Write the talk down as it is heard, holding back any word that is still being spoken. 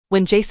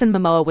When Jason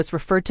Momoa was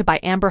referred to by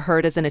Amber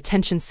Heard as an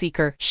attention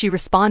seeker, she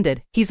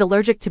responded, "He's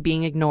allergic to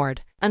being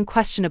ignored."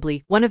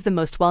 Unquestionably, one of the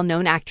most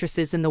well-known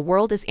actresses in the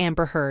world is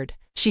Amber Heard.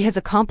 She has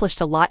accomplished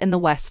a lot in the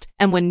West,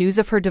 and when news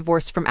of her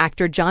divorce from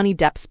actor Johnny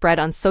Depp spread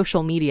on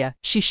social media,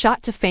 she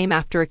shot to fame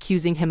after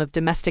accusing him of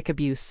domestic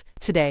abuse.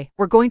 Today,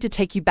 we're going to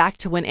take you back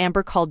to when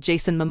Amber called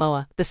Jason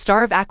Momoa, the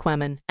star of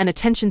Aquaman, an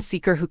attention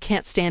seeker who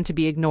can't stand to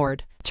be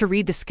ignored. To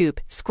read the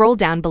scoop, scroll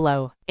down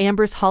below.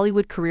 Amber's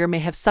Hollywood career may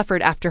have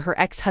suffered after her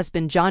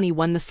ex-husband Johnny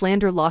won the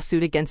slander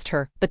lawsuit against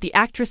her, but the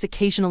actress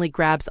occasionally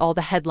grabs all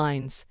the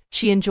headlines.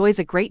 She enjoys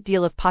a great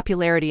deal of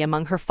popularity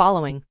among her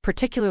following,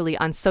 particularly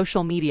on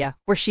social media,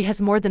 where she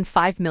has more than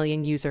 5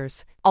 million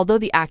users. Although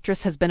the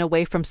actress has been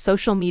away from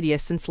social media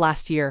since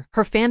last year,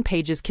 her fan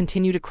pages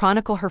continue to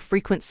chronicle her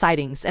frequent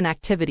sightings and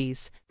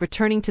activities.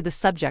 Returning to the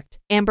subject,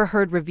 Amber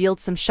Heard revealed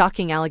some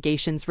shocking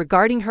allegations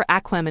regarding her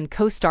Aquaman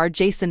co-star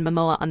Jason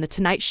Momoa on The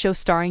Tonight Show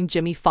starring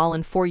Jimmy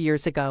Fallon 4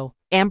 years ago.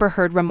 Amber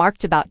Heard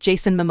remarked about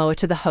Jason Momoa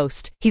to the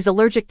host, "He's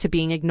allergic to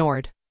being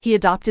ignored. He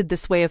adopted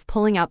this way of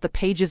pulling out the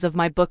pages of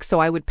my book so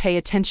I would pay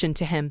attention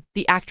to him,"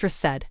 the actress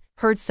said.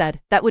 Heard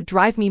said, "That would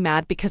drive me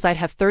mad because I'd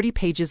have 30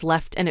 pages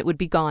left and it would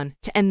be gone,"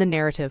 to end the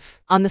narrative.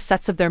 On the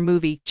sets of their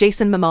movie,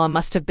 Jason Momoa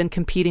must have been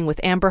competing with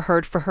Amber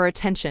Heard for her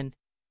attention.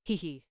 Hee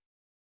hee.